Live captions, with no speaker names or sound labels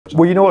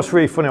Well, you know what's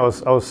really funny? I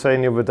was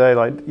saying the other day,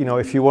 like, you know,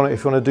 if you want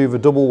to do the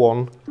double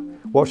one,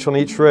 watch on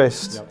each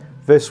wrist. Yep.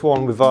 This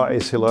one with that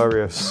is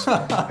hilarious.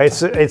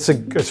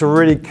 it's a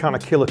really kind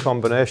of killer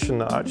combination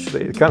that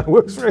actually it kind of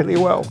works really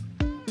well.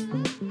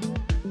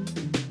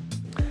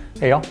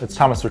 Hey y'all, it's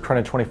Thomas with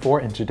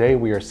Chrono24, and today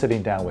we are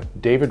sitting down with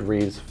David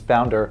Reeves,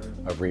 founder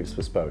of Reeves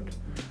Bespoke.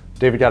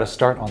 David got a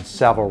start on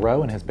Savile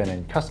Row and has been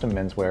in custom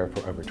menswear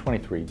for over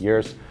 23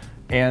 years,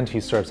 and he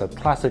serves as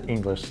classic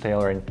English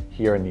tailoring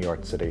here in New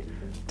York City.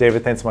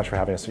 David, thanks so much for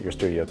having us at your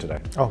studio today.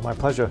 Oh, my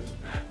pleasure.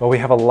 Well, we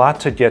have a lot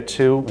to get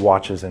to,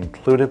 watches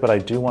included, but I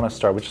do want to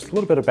start with just a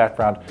little bit of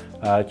background.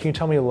 Can you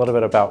tell me a little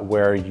bit about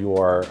where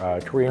your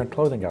career in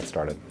clothing got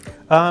started?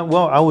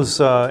 Well, I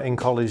was in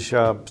college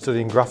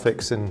studying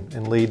graphics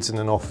in Leeds in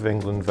the north of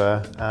England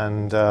there,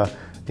 and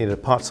needed a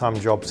part-time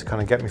job to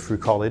kind of get me through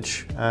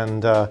college.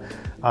 And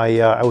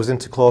I was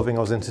into clothing,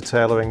 I was into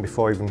tailoring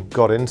before I even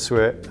got into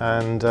it,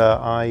 and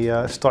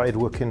I started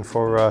working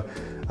for a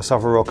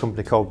Savile Row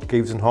company called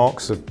Reeves &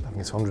 Hawkes. I think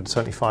it's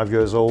 175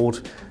 years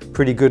old.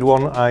 Pretty good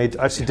one. I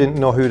actually didn't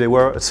know who they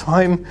were at the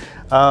time,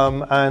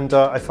 and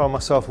I found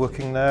myself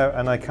working there,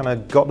 and I kind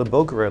of got the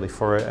bug really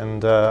for it,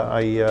 and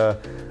I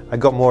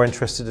got more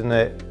interested in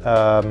it,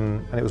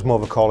 and it was more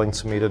of a calling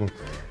to me than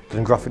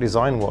graphic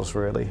design was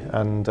really,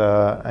 but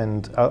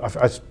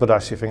I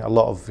actually think a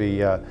lot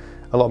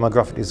of my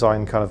graphic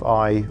design kind of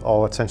eye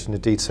or attention to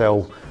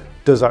detail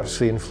does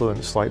actually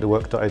influence like the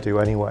work that I do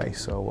anyway.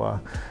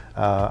 So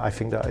I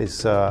think that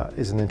is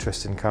an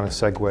interesting kind of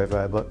segue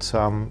there. But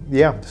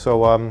yeah,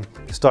 so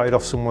started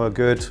off somewhere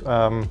good.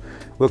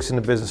 Worked in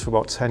the business for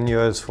about 10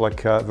 years for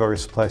like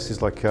various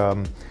places like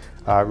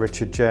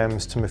Richard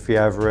James, Timothy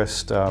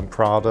Everest,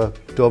 Prada,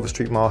 Dover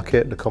Street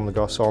Market, the Comme des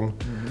Garçons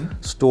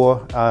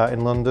store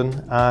in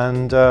London,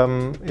 and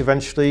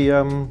eventually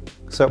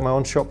set up my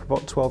own shop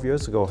about 12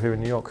 years ago here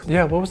in New York.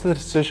 Yeah, what was the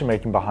decision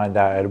making behind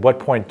that? At what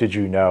point did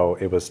you know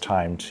it was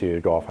time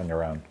to go off on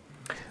your own?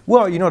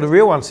 Well, you know, the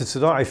real answer to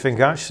that, I think,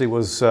 actually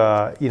was,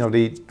 you know,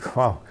 the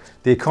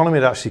economy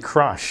had actually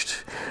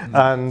crashed,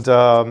 and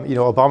you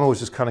know, Obama was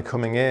just kind of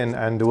coming in,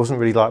 and there wasn't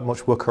really like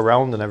much work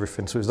around and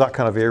everything. So it was that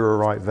kind of era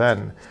right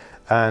then,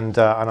 and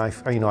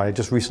you know, I had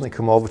just recently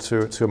come over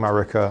to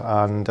America,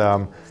 and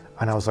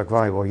I was like,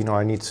 right, well, you know,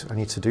 I need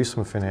to do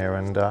something here,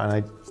 and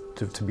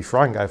to be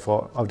frank, I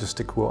thought I'll just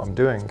stick with what I'm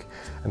doing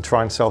and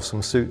try and sell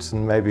some suits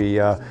and maybe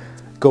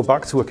go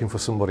back to working for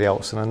somebody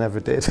else, and I never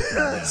did.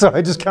 So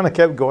I just kind of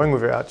kept going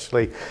with it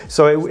actually.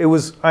 So it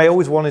was, I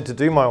always wanted to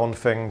do my own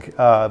thing,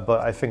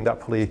 but I think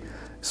that probably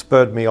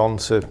spurred me on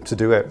to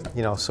do it.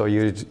 You know, so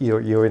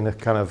you're in a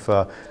kind of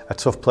a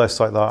tough place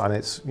like that, and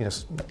it's, you know,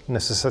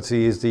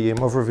 necessity is the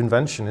mother of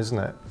invention, isn't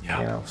it?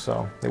 Yeah. You know,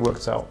 so it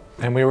worked out.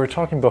 And we were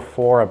talking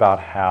before about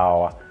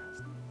how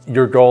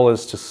your goal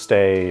is to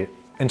stay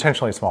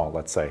intentionally small,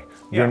 let's say.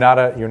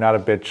 Yeah. You're not a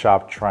big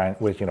shop trying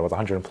with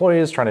 100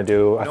 employees trying to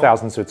do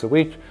 1,000 suits a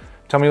week.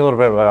 Tell me a little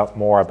bit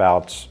more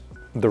about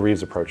the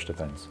Reeves approach to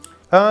things.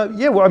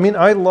 Yeah, well, I mean,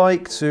 I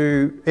like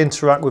to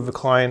interact with the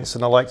clients,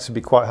 and I like to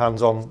be quite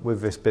hands-on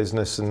with this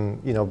business, and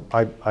you know,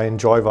 I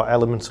enjoy that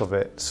element of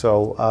it.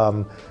 So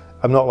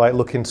I'm not like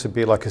looking to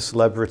be like a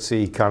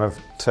celebrity kind of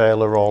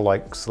tailor or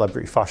like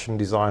celebrity fashion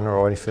designer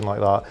or anything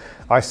like that.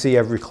 I see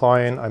every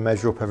client, I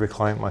measure up every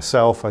client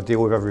myself, I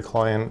deal with every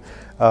client.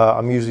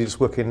 I'm usually just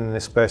working in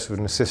this space with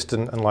an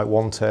assistant and like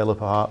one tailor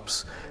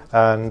perhaps.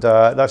 And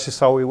that's just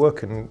how we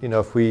work. And you know,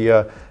 if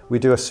we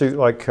do a suit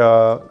like,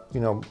 you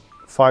know,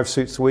 5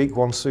 suits a week,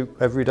 1 suit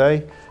every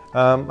day,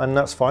 and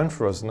that's fine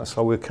for us, and that's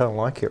how we kind of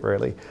like it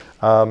really.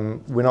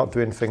 We're not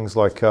doing things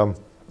like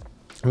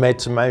made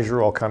to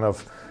measure or kind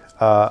of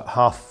I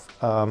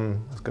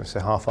was going to say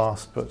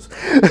half-assed, but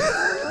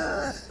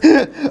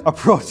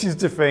approaches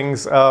to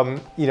things.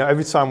 You know,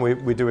 every time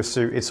we do a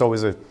suit, it's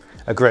always a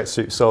great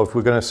suit. So if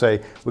we're going to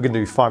say we're going to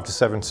do 5 to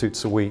 7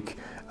 suits a week,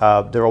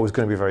 they're always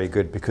going to be very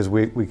good, because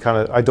we kind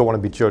of, I don't want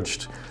to be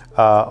judged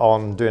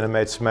on doing a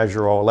made to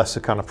measure or lesser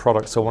kind of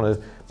products. I want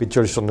to be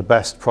judged on the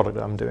best product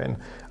that I'm doing.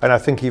 And I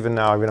think even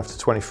now, even after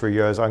 23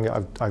 years,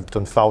 I've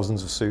done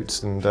thousands of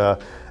suits, and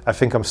I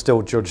think I'm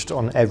still judged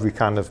on every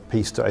kind of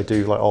piece that I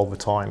do, like all the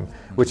time,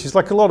 which is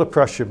like a lot of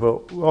pressure,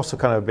 but we're also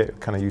kind of a bit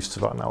kind of used to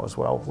that now as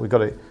well. We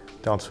got it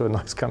down to a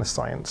nice kind of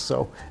science,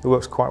 so it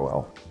works quite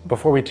well.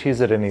 Before we tease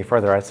it any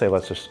further, I'd say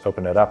let's just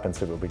open it up and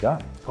see what we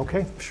got.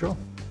 Okay, sure.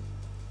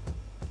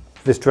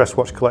 This dress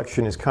watch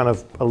collection is kind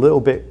of a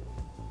little bit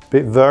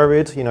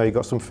varied. You know, you've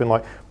got something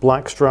like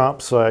black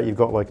straps, you've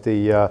got like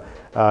the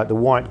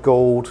white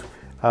gold,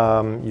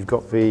 you've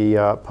got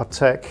the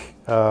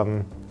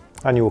Patek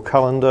annual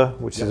calendar,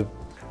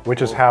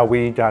 which is how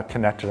we got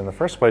connected in the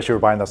first place. You were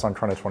buying this on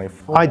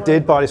Chrono24. I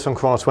did buy this on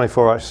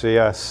Chrono24 actually,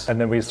 yes.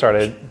 And then we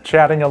started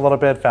chatting a little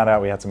bit, found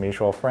out we had some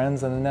mutual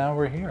friends, and now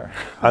we're here.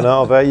 I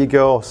know, there you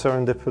go,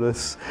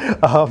 serendipitous.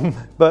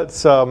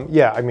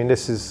 Yeah, I mean,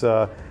 this is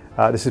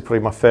probably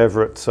my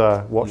favorite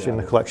watch in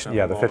the collection.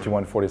 Yeah, the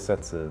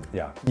 5146 is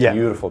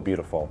beautiful,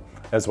 beautiful.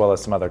 As well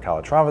as some other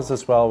Calatravas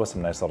as well, with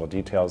some nice little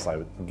details.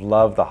 I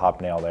love the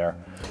hobnail there.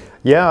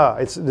 Yeah,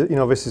 it's, you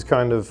know, this is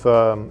kind of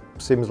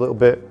seems a little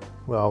bit,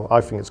 well,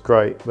 I think it's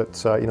great,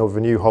 but you know, with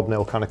the new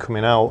hobnail kind of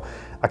coming out,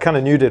 I kind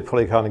of knew they'd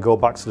probably kind of go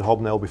back to the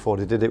hobnail before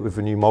they did it with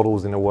the new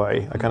models in a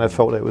way. I kind of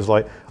felt it was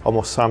like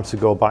almost time to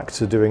go back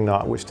to doing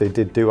that, which they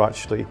did do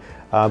actually.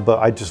 But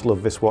I just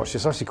love this watch.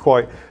 It's actually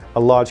quite a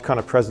large kind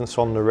of presence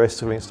on the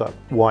wrist. I mean, it's that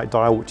white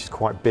dial, which is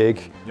quite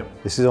big.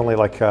 Yep. This is only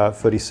like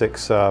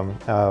 36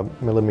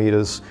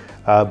 millimeters,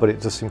 but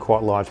it does seem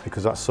quite large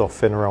because that's so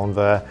thin around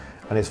there.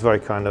 And it's very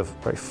kind of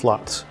very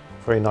flat,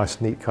 very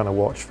nice, neat kind of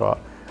watch for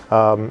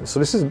that. So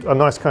this is a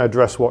nice kind of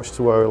dress watch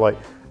to wear, like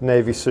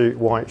navy suit,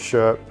 white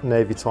shirt,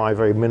 navy tie,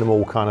 very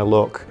minimal kind of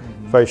look,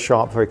 very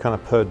sharp, very kind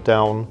of purred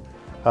down.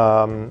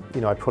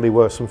 You know, I'd probably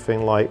wear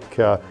something like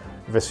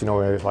this, you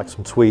know, like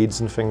some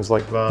tweeds and things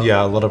like that.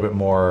 Yeah, a little bit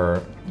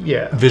more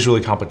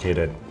visually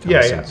complicated. Yeah,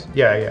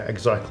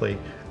 exactly.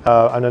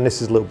 And then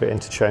this is a little bit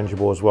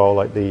interchangeable as well,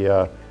 like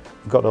the,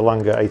 we've got the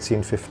Lange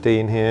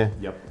 1815 here,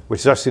 which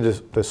is actually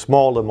the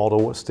smaller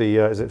model. What's the,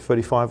 is it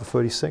 35 or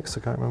 36?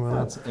 I can't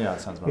remember. Yeah,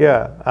 that sounds about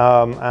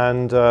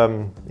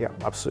right. Yeah,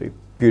 absolutely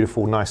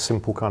beautiful, nice,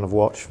 simple kind of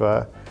watch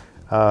there.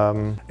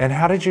 And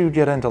how did you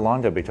get into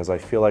Lange? Because I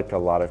feel like a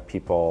lot of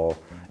people,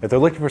 if they're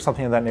looking for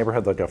something in that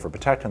neighborhood, they'll go for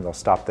Patek and they'll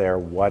stop there.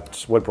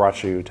 What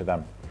brought you to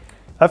them?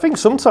 I think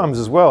sometimes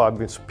as well, I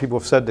mean, people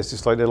have said this,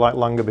 it's like they like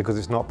Lange because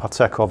it's not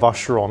Patek or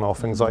Vacheron or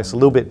things like that. It's a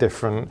little bit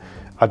different.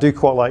 I do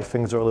quite like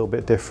things that are a little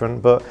bit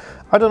different, but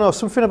I don't know,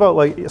 something about,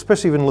 like,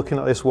 especially even looking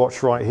at this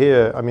watch right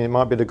here, I mean, it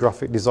might be the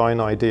graphic design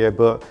idea,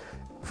 but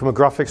from a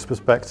graphics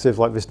perspective,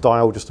 like, this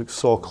dial just looks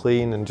so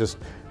clean and just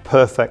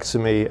perfect to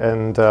me.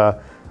 And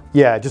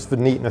yeah, just the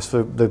neatness,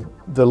 the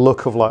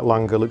look of like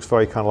Lange looks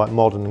very kind of like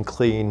modern and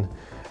clean.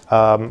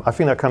 I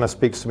think that kind of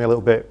speaks to me a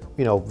little bit.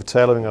 You know, the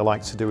tailoring I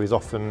like to do is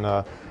often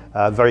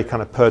very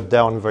kind of purred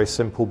down, very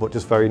simple, but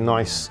just very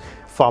nice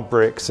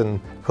fabrics and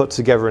put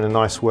together in a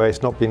nice way.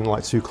 It's not being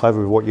like too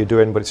clever with what you're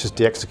doing, but it's just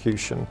the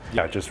execution.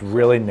 Yeah, just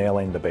really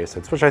nailing the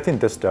basics, which I think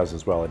this does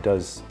as well. It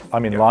does, I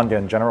mean, Lange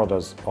in general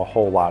does a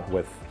whole lot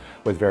with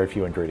very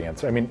few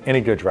ingredients. I mean, any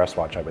good dress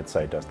watch, I would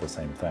say, does the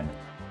same thing.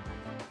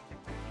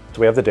 So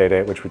we have the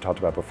day-date, which we talked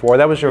about before.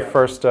 That was your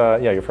first,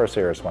 your first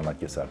serious one,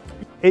 like you said.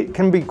 It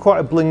can be quite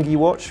a blingy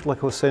watch,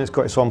 like I was saying, it's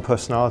got its own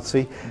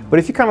personality. But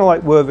if you kind of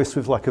like wear this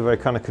with like a very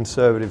kind of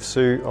conservative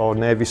suit or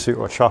navy suit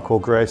or a charcoal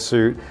grey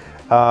suit,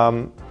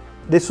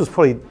 this was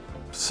probably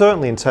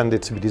certainly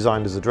intended to be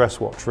designed as a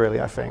dress watch,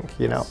 really, I think,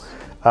 you know.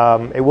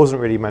 It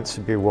wasn't really meant to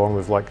be worn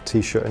with like a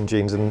t-shirt and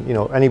jeans, and you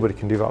know, anybody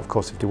can do that, of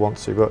course, if they want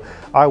to, but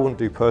I wouldn't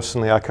do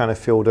personally. I kind of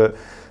feel that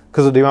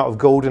because of the amount of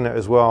gold in it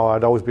as well,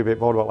 I'd always be a bit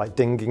bothered about like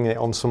dinging it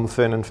on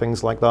something and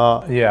things like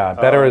that. Yeah,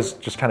 better is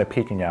just kind of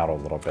peeking out a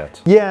little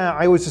bit. Yeah,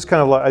 I was just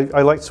kind of like,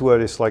 I like to wear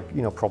this like,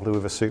 you know, probably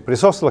with a suit, but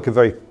it's also like a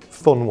very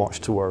fun watch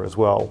to wear as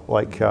well,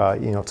 like,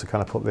 you know, to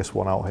kind of put this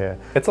one out here.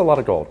 It's a lot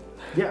of gold.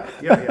 Yeah.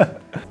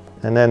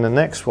 And then the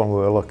next one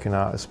we're looking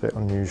at, is a bit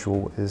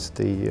unusual, is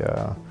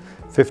the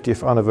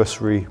 50th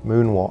anniversary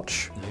moon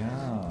watch.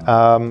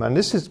 Yeah. And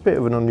this is a bit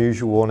of an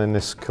unusual one in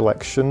this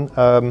collection.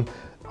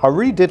 I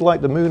really did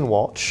like the moon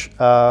watch.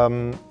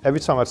 Every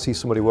time I'd see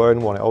somebody wearing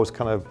one, it always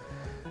kind of,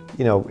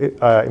 you know,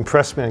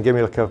 impressed me and gave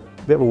me like a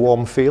bit of a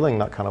warm feeling,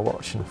 that kind of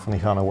watch, in a funny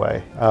kind of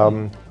way.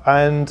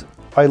 And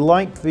I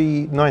liked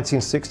the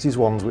 1960s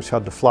ones, which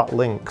had the flat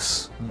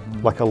links,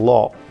 like a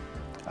lot.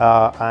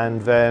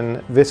 And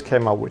then this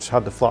came out, which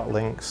had the flat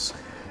links.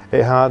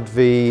 It had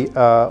the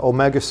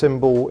Omega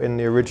symbol in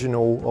the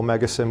original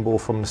Omega symbol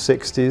from the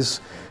 60s,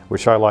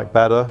 which I like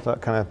better.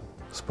 That kind of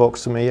spoke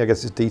to me. I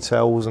guess it's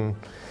details and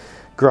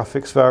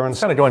graphics there. And it's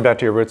kind of going back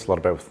to your roots a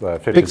little bit with the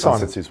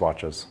 50s and 60s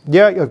watches.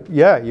 Yeah,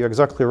 you're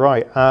exactly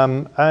right.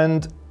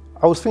 And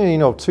I was thinking, you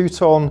know,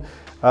 two-tone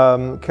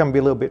can be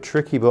a little bit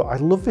tricky, but I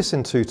love this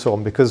in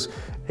two-tone because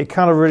it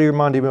kind of really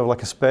reminded me of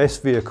like a space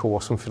vehicle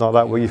or something like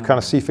that, where you kind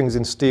of see things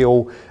in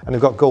steel and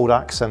they've got gold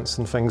accents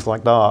and things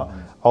like that.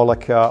 Or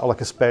like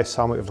a space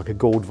helmet with like a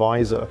gold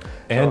visor.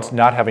 And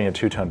not having a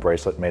two-tone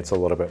bracelet makes it a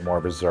little bit more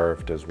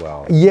reserved as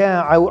well.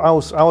 Yeah, I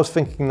was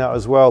thinking that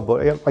as well,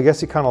 but I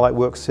guess it kind of like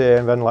works here,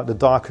 and then like the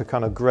darker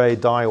kind of grey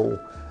dial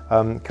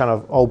kind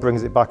of all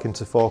brings it back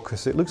into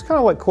focus. It looks kind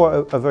of like quite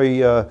a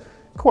very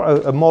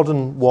quite a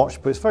modern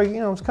watch, but it's very, you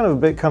know, it's kind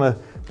of a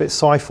bit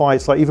sci-fi.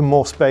 It's like even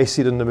more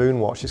spacey than the moon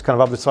watch. It's kind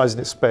of advertising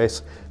its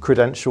space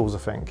credentials, I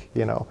think,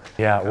 you know.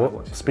 Yeah,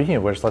 well, speaking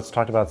of which, let's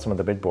talk about some of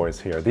the big boys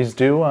here. These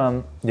do,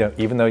 you know,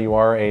 even though you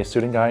are a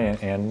student guy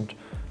and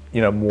you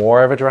know,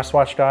 more of a dress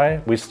watch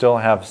guy, we still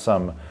have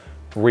some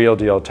real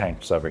deal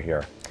tanks over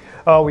here.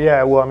 Oh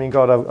yeah, well, I mean,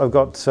 God, I've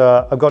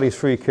got these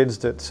three kids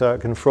that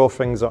can throw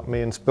things at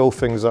me and spill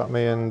things at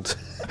me, and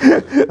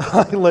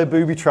lay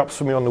booby traps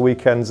for me on the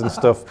weekends and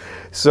stuff.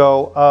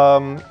 So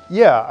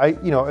yeah,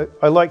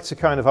 I like to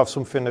kind of have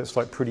something that's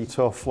like pretty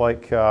tough,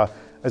 like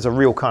as a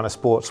real kind of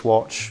sports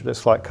watch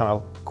that's like kind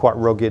of quite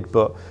rugged,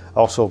 but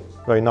also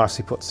very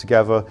nicely put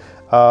together.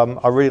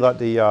 I really like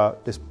the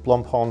this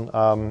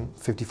Blancpain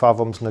 55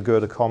 ohms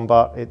Nagurda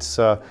Combat. It's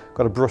got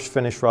a brush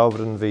finish rather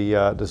than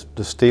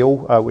the steel,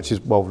 which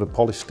is, well, the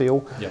polished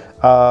steel.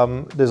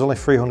 Yeah. There's only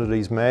 300 of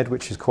these made,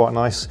 which is quite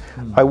nice.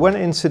 I went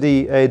into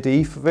the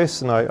AD for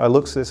this, and I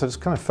looked at this. I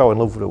just kind of fell in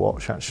love with the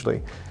watch,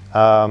 actually.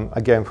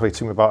 Again, probably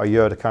took me about a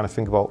year to kind of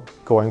think about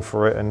going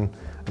for it, and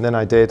then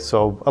I did.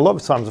 So a lot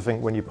of times I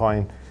think when you're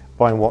buying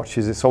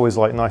watches, it's always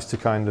like nice to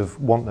kind of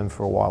want them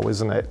for a while,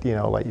 isn't it? You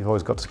know, like you've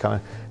always got to kind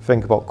of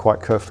think about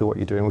quite carefully what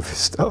you're doing with this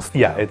stuff.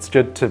 Yeah, it's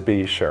good to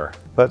be sure.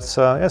 But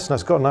yeah, it's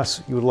nice. Got a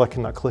nice, you were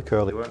liking that click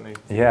earlier, weren't you?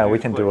 Yeah, we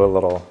can do a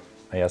little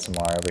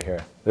ASMR over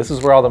here. This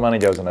is where all the money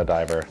goes in a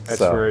diver. That's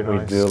so very nice.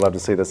 We do love to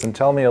see this. And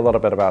tell me a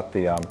little bit about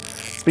the,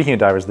 speaking of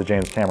divers, the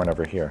James Cameron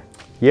over here.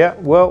 Yeah,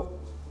 well,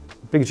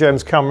 big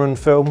James Cameron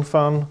film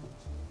fan.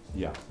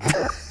 Yeah.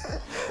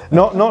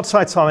 Not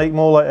Titanic,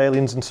 more like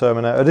Aliens and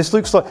Terminator. This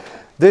looks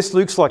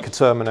like a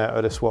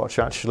Terminator, this watch,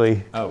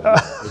 actually. Oh,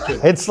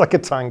 it's like a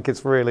tank.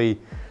 It's really,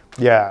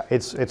 yeah,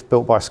 it's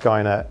built by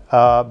Skynet.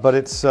 But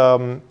it's,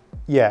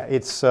 yeah,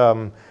 it's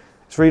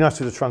really nice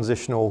with the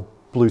transitional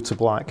blue to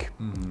black.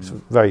 It's a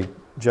very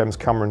James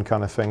Cameron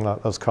kind of thing,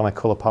 those kind of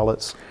color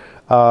palettes.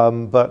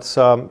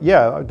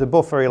 Yeah, they're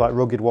both very like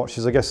rugged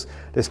watches. I guess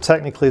this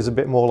technically is a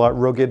bit more like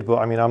rugged, but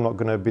I mean, I'm not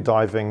going to be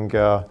diving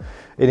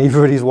in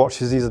either of these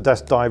watches. These are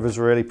desk divers,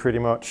 really, pretty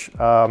much.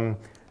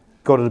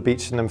 Go to the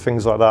beach and them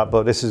things like that,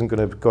 but this isn't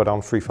going to go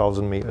down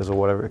 3,000 meters or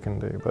whatever it can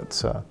do.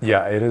 But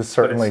yeah, it is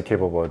certainly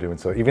capable of doing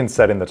so. Even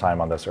setting the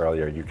time on this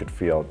earlier, you could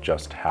feel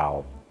just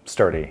how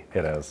sturdy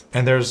it is.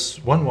 And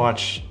there's one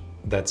watch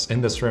that's in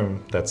this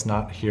room that's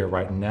not here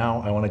right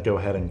now. I want to go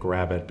ahead and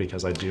grab it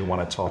because I do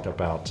want to talk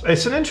about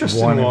it's an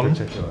interesting one. In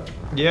particular.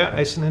 Yeah,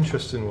 it's an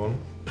interesting one.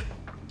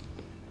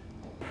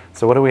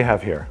 So what do we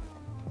have here?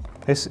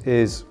 This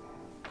is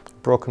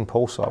broken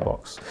pulsar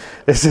box.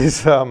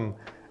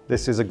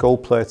 This is a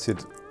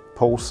gold-plated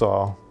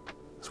pulsar.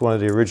 It's one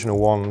of the original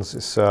ones.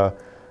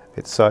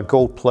 It's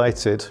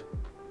gold-plated,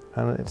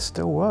 and it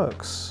still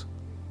works.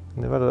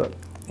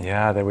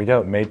 Yeah, there we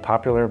go. Made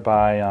popular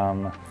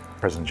by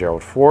President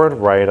Gerald Ford,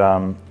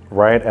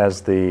 right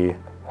as the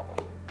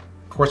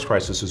horse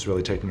crisis was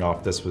really taking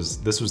off. This was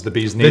the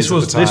bee's knees at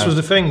the time. This was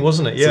the thing,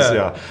 wasn't it?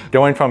 Yeah.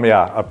 Going from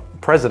a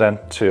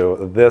president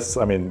to this,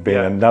 I mean,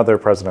 being another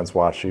president's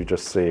watch, you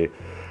just see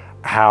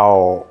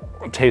how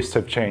tastes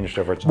have changed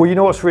over time. Well, you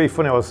know what's really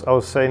funny? I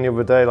was saying the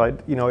other day, like,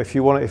 you know, if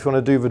you want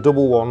to do the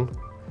double one,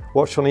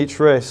 watch on each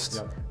wrist.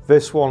 Yeah.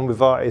 This one with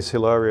that is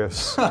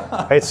hilarious.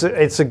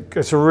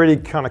 it's a really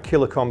kind of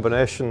killer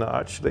combination. That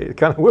actually it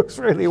kind of works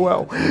really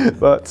well.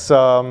 But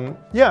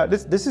yeah,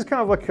 this is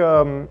kind of like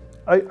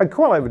I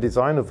quite like the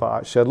design of that.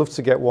 Actually, I'd love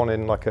to get one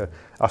in like a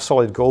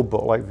solid gold,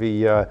 but like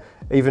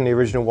even the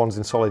original ones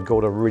in solid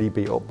gold are really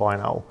beat up by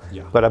now.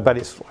 Yeah. But I bet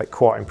it's like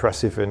quite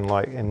impressive in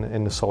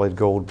the solid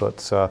gold.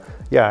 But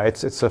yeah,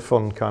 it's a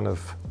fun kind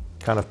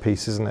of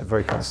piece, isn't it?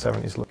 Very kind of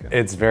 70s looking.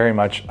 It's very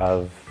much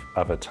of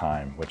a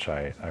time, which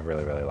I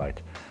really, really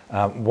like.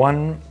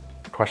 One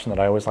question that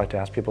I always like to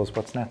ask people is,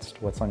 what's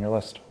next? What's on your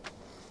list?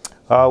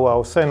 Well, I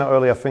was saying that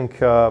earlier. I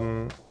think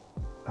I'm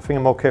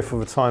okay for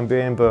the time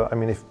being, but I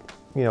mean, if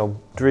you know,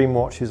 dream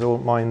watches, I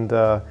wouldn't mind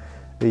the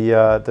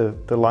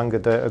Lange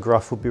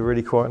Datograph would be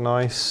really quite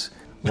nice.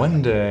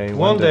 One day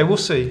we'll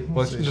see.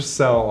 We'll just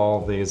sell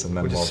all of these, and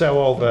then we'll sell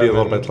all be a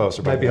little bit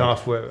closer. Maybe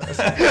halfway.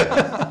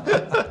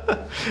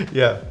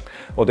 Yeah.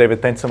 Well,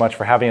 David, thanks so much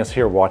for having us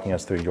here, walking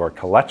us through your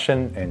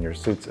collection and your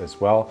suits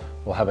as well.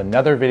 We'll have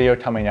another video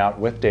coming out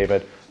with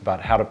David about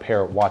how to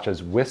pair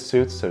watches with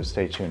suits, so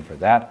stay tuned for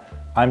that.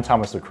 I'm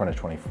Thomas with Chrono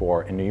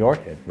 24 in New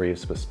York at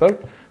Reeves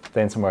Bespoke.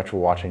 Thanks so much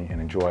for watching,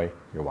 and enjoy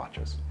your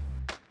watches.